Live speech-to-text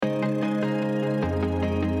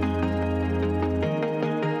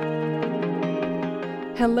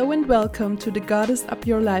Hello and welcome to the Goddess Up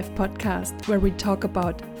Your Life podcast, where we talk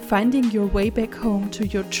about finding your way back home to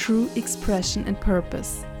your true expression and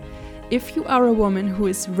purpose. If you are a woman who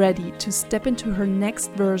is ready to step into her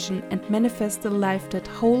next version and manifest a life that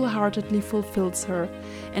wholeheartedly fulfills her,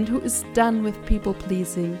 and who is done with people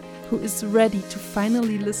pleasing, who is ready to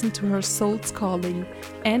finally listen to her soul's calling,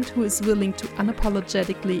 and who is willing to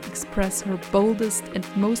unapologetically express her boldest and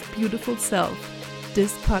most beautiful self,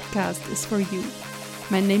 this podcast is for you.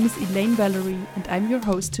 My name is Elaine Valerie and I'm your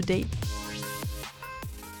host today.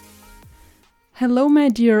 Hello my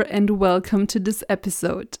dear and welcome to this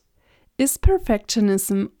episode. Is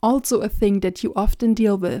perfectionism also a thing that you often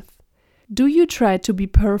deal with? Do you try to be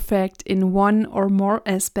perfect in one or more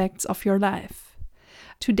aspects of your life?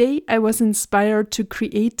 Today I was inspired to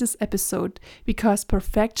create this episode because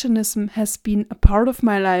perfectionism has been a part of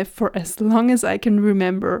my life for as long as I can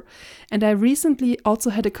remember, and I recently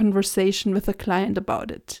also had a conversation with a client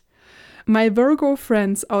about it. My Virgo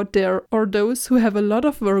friends out there, or those who have a lot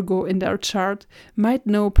of Virgo in their chart, might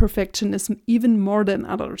know perfectionism even more than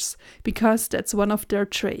others, because that's one of their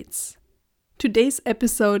traits. Today's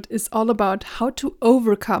episode is all about how to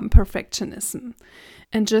overcome perfectionism.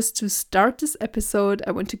 And just to start this episode,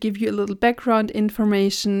 I want to give you a little background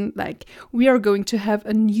information, like we are going to have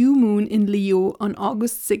a new moon in Leo on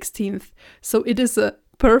August 16th, so it is a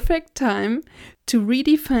perfect time to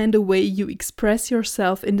redefine the way you express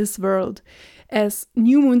yourself in this world, as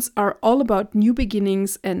new moons are all about new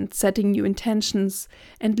beginnings and setting new intentions,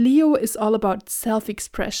 and Leo is all about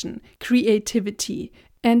self-expression, creativity,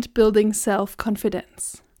 and building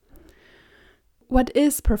self-confidence. What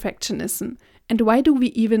is perfectionism? And why do we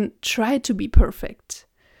even try to be perfect?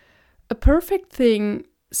 A perfect thing,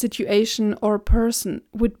 situation, or person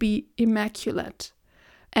would be immaculate.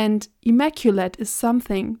 And immaculate is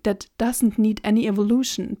something that doesn't need any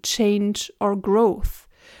evolution, change, or growth.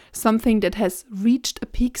 Something that has reached a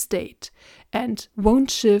peak state and won't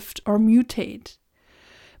shift or mutate.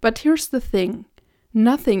 But here's the thing.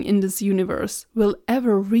 Nothing in this universe will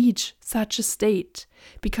ever reach such a state,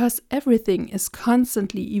 because everything is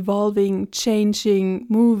constantly evolving, changing,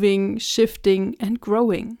 moving, shifting, and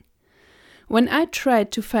growing. When I tried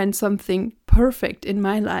to find something perfect in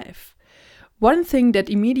my life, one thing that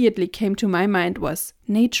immediately came to my mind was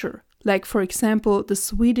nature, like for example the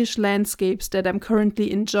Swedish landscapes that I'm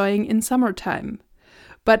currently enjoying in summertime.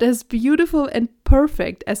 But as beautiful and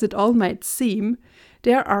perfect as it all might seem,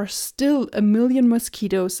 there are still a million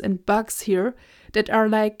mosquitoes and bugs here that are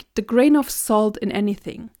like the grain of salt in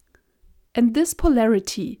anything. And this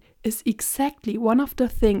polarity is exactly one of the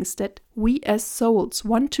things that we as souls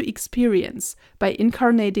want to experience by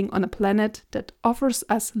incarnating on a planet that offers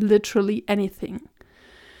us literally anything.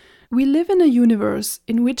 We live in a universe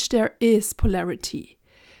in which there is polarity.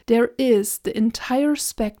 There is the entire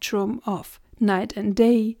spectrum of night and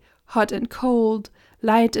day, hot and cold,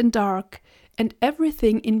 light and dark, and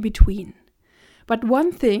everything in between. But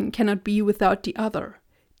one thing cannot be without the other.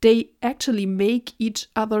 They actually make each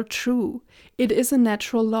other true. It is a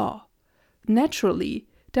natural law. Naturally,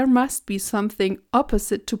 there must be something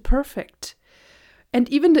opposite to perfect. And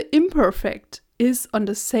even the imperfect is on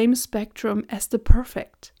the same spectrum as the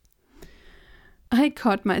perfect. I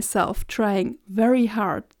caught myself trying very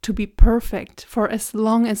hard to be perfect for as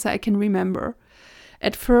long as I can remember.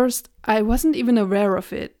 At first, I wasn't even aware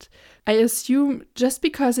of it. I assume just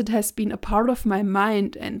because it has been a part of my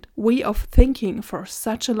mind and way of thinking for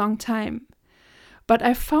such a long time. But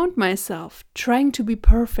I found myself trying to be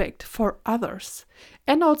perfect for others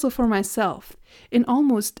and also for myself in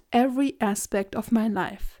almost every aspect of my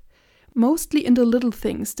life, mostly in the little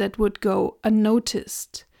things that would go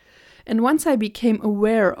unnoticed. And once I became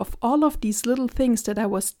aware of all of these little things that I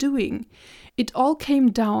was doing, it all came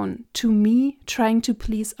down to me trying to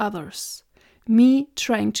please others. Me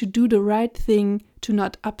trying to do the right thing to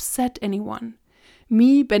not upset anyone.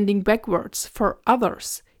 Me bending backwards for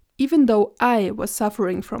others, even though I was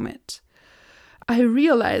suffering from it. I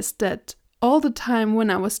realized that all the time when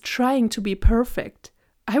I was trying to be perfect,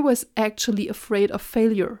 I was actually afraid of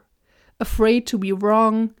failure. Afraid to be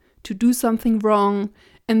wrong, to do something wrong,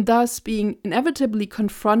 and thus being inevitably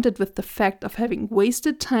confronted with the fact of having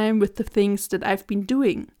wasted time with the things that I've been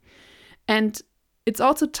doing. And it's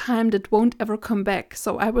also time that won't ever come back,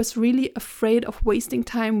 so I was really afraid of wasting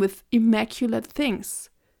time with immaculate things.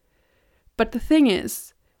 But the thing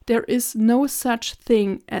is, there is no such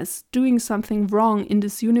thing as doing something wrong in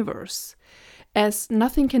this universe, as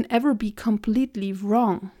nothing can ever be completely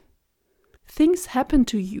wrong. Things happen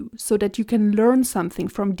to you so that you can learn something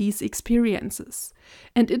from these experiences,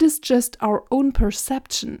 and it is just our own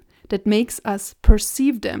perception that makes us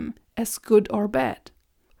perceive them as good or bad.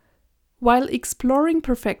 While exploring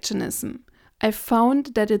perfectionism, I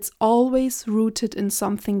found that it's always rooted in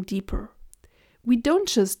something deeper. We don't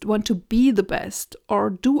just want to be the best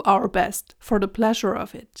or do our best for the pleasure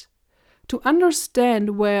of it. To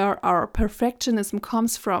understand where our perfectionism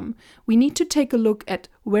comes from, we need to take a look at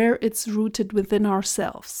where it's rooted within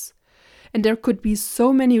ourselves. And there could be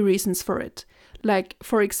so many reasons for it. Like,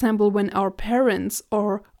 for example, when our parents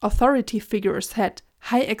or authority figures had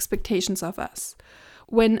high expectations of us,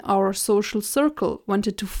 when our social circle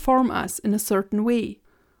wanted to form us in a certain way.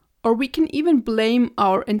 Or we can even blame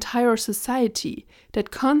our entire society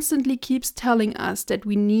that constantly keeps telling us that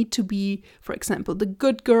we need to be, for example, the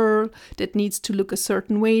good girl that needs to look a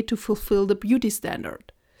certain way to fulfill the beauty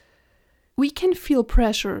standard. We can feel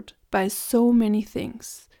pressured by so many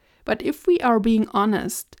things, but if we are being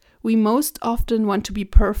honest, we most often want to be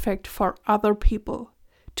perfect for other people,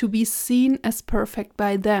 to be seen as perfect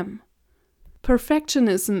by them.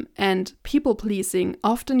 Perfectionism and people-pleasing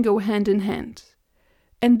often go hand in hand.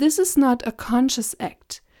 And this is not a conscious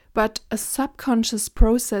act, but a subconscious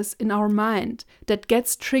process in our mind that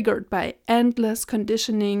gets triggered by endless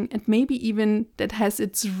conditioning and maybe even that has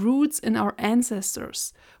its roots in our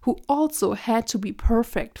ancestors, who also had to be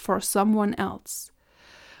perfect for someone else.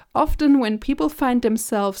 Often when people find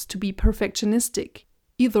themselves to be perfectionistic,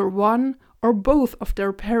 either one or both of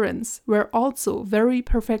their parents were also very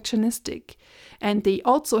perfectionistic, and they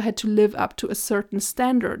also had to live up to a certain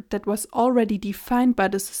standard that was already defined by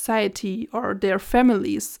the society or their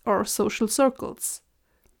families or social circles.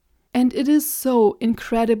 And it is so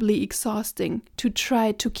incredibly exhausting to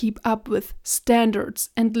try to keep up with standards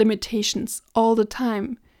and limitations all the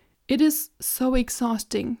time. It is so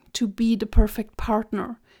exhausting to be the perfect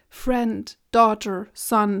partner, friend, daughter,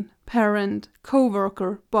 son, parent,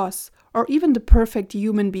 co-worker, boss, or even the perfect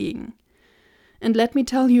human being. And let me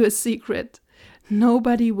tell you a secret.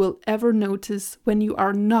 Nobody will ever notice when you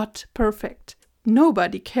are not perfect.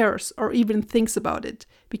 Nobody cares or even thinks about it,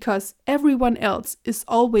 because everyone else is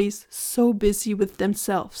always so busy with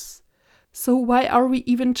themselves. So why are we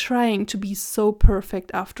even trying to be so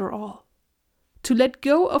perfect after all? To let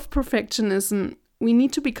go of perfectionism, we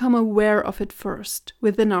need to become aware of it first,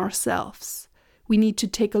 within ourselves. We need to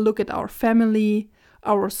take a look at our family,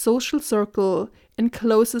 our social circle, and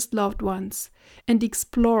closest loved ones, and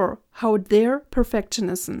explore how their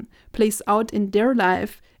perfectionism plays out in their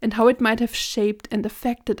life and how it might have shaped and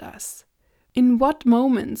affected us. In what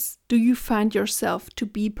moments do you find yourself to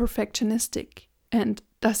be perfectionistic? And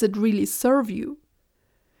does it really serve you?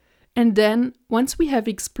 And then, once we have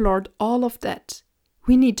explored all of that,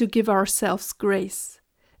 we need to give ourselves grace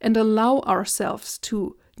and allow ourselves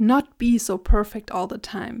to not be so perfect all the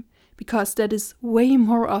time, because that is way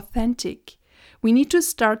more authentic. We need to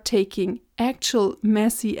start taking actual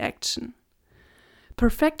messy action.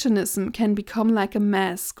 Perfectionism can become like a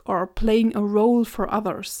mask or playing a role for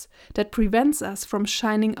others that prevents us from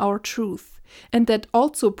shining our truth, and that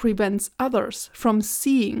also prevents others from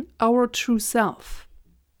seeing our true self.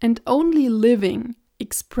 And only living,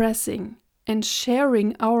 expressing, and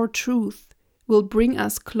sharing our truth will bring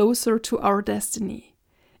us closer to our destiny.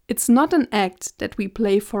 It's not an act that we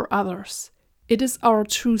play for others. It is our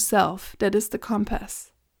true self that is the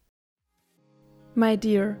compass. My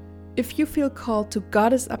dear, if you feel called to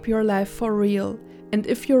goddess up your life for real, and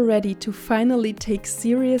if you're ready to finally take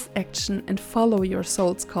serious action and follow your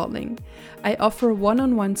soul's calling, I offer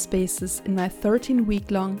one-on-one spaces in my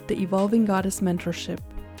 13-week-long The Evolving Goddess mentorship.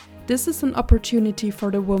 This is an opportunity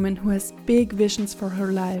for the woman who has big visions for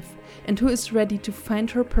her life and who is ready to find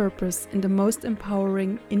her purpose in the most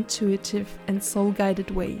empowering, intuitive, and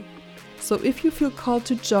soul-guided way. So if you feel called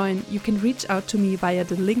to join, you can reach out to me via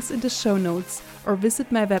the links in the show notes or visit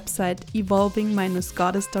my website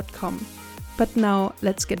evolving-goddess.com. But now,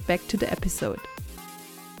 let's get back to the episode.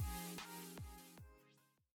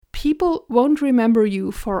 People won't remember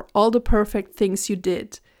you for all the perfect things you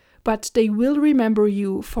did, but they will remember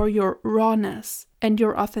you for your rawness and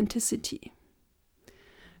your authenticity.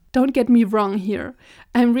 Don't get me wrong here.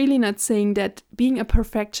 I'm really not saying that being a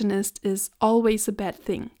perfectionist is always a bad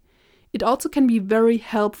thing. It also can be very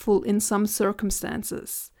helpful in some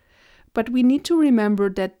circumstances. But we need to remember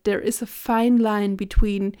that there is a fine line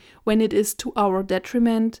between when it is to our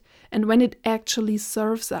detriment and when it actually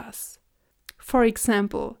serves us. For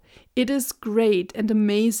example, it is great and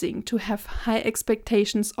amazing to have high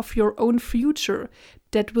expectations of your own future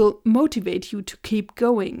that will motivate you to keep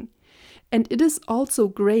going. And it is also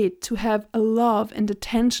great to have a love and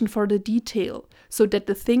attention for the detail, so that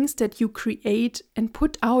the things that you create and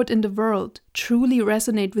put out in the world truly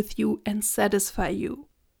resonate with you and satisfy you.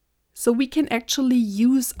 So we can actually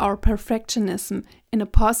use our perfectionism in a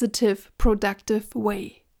positive, productive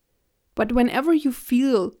way. But whenever you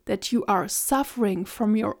feel that you are suffering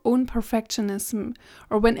from your own perfectionism,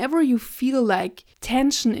 or whenever you feel like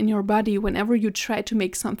tension in your body whenever you try to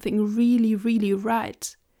make something really, really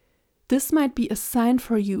right, this might be a sign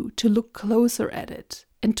for you to look closer at it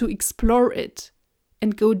and to explore it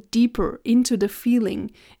and go deeper into the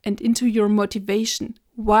feeling and into your motivation,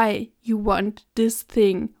 why you want this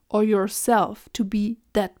thing or yourself to be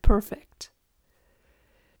that perfect.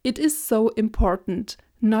 It is so important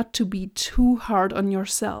not to be too hard on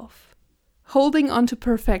yourself. Holding on to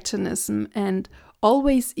perfectionism and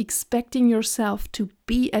always expecting yourself to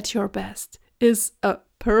be at your best is a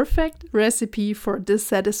perfect recipe for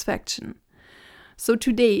dissatisfaction. So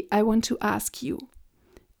today I want to ask you,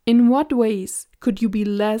 in what ways could you be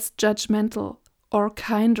less judgmental or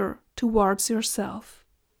kinder towards yourself?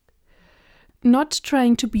 Not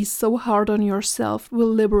trying to be so hard on yourself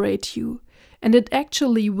will liberate you, and it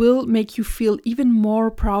actually will make you feel even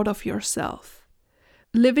more proud of yourself.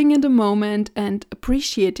 Living in the moment and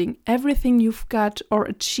appreciating everything you've got or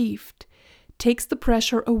achieved takes the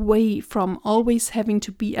pressure away from always having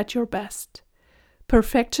to be at your best.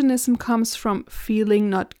 Perfectionism comes from feeling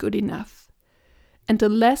not good enough. And the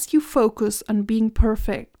less you focus on being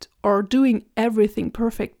perfect or doing everything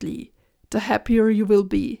perfectly, the happier you will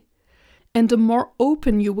be. And the more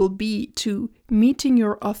open you will be to meeting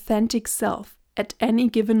your authentic self at any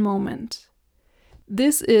given moment.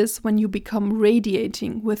 This is when you become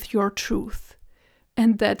radiating with your truth.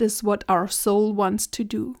 And that is what our soul wants to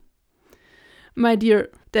do. My dear,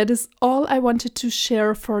 that is all I wanted to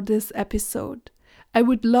share for this episode. I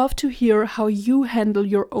would love to hear how you handle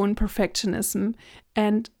your own perfectionism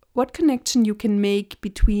and what connection you can make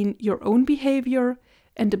between your own behavior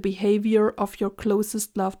and the behavior of your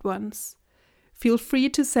closest loved ones. Feel free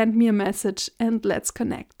to send me a message and let's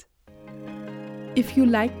connect. If you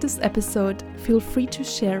liked this episode, feel free to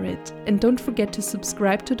share it and don't forget to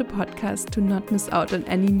subscribe to the podcast to not miss out on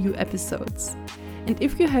any new episodes. And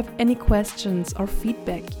if you have any questions or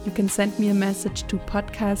feedback, you can send me a message to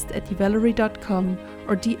podcast@valerie.com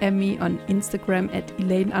or DM me on Instagram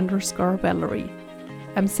 @Elaine_Valerie.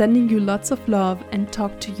 I'm sending you lots of love and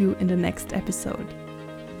talk to you in the next episode.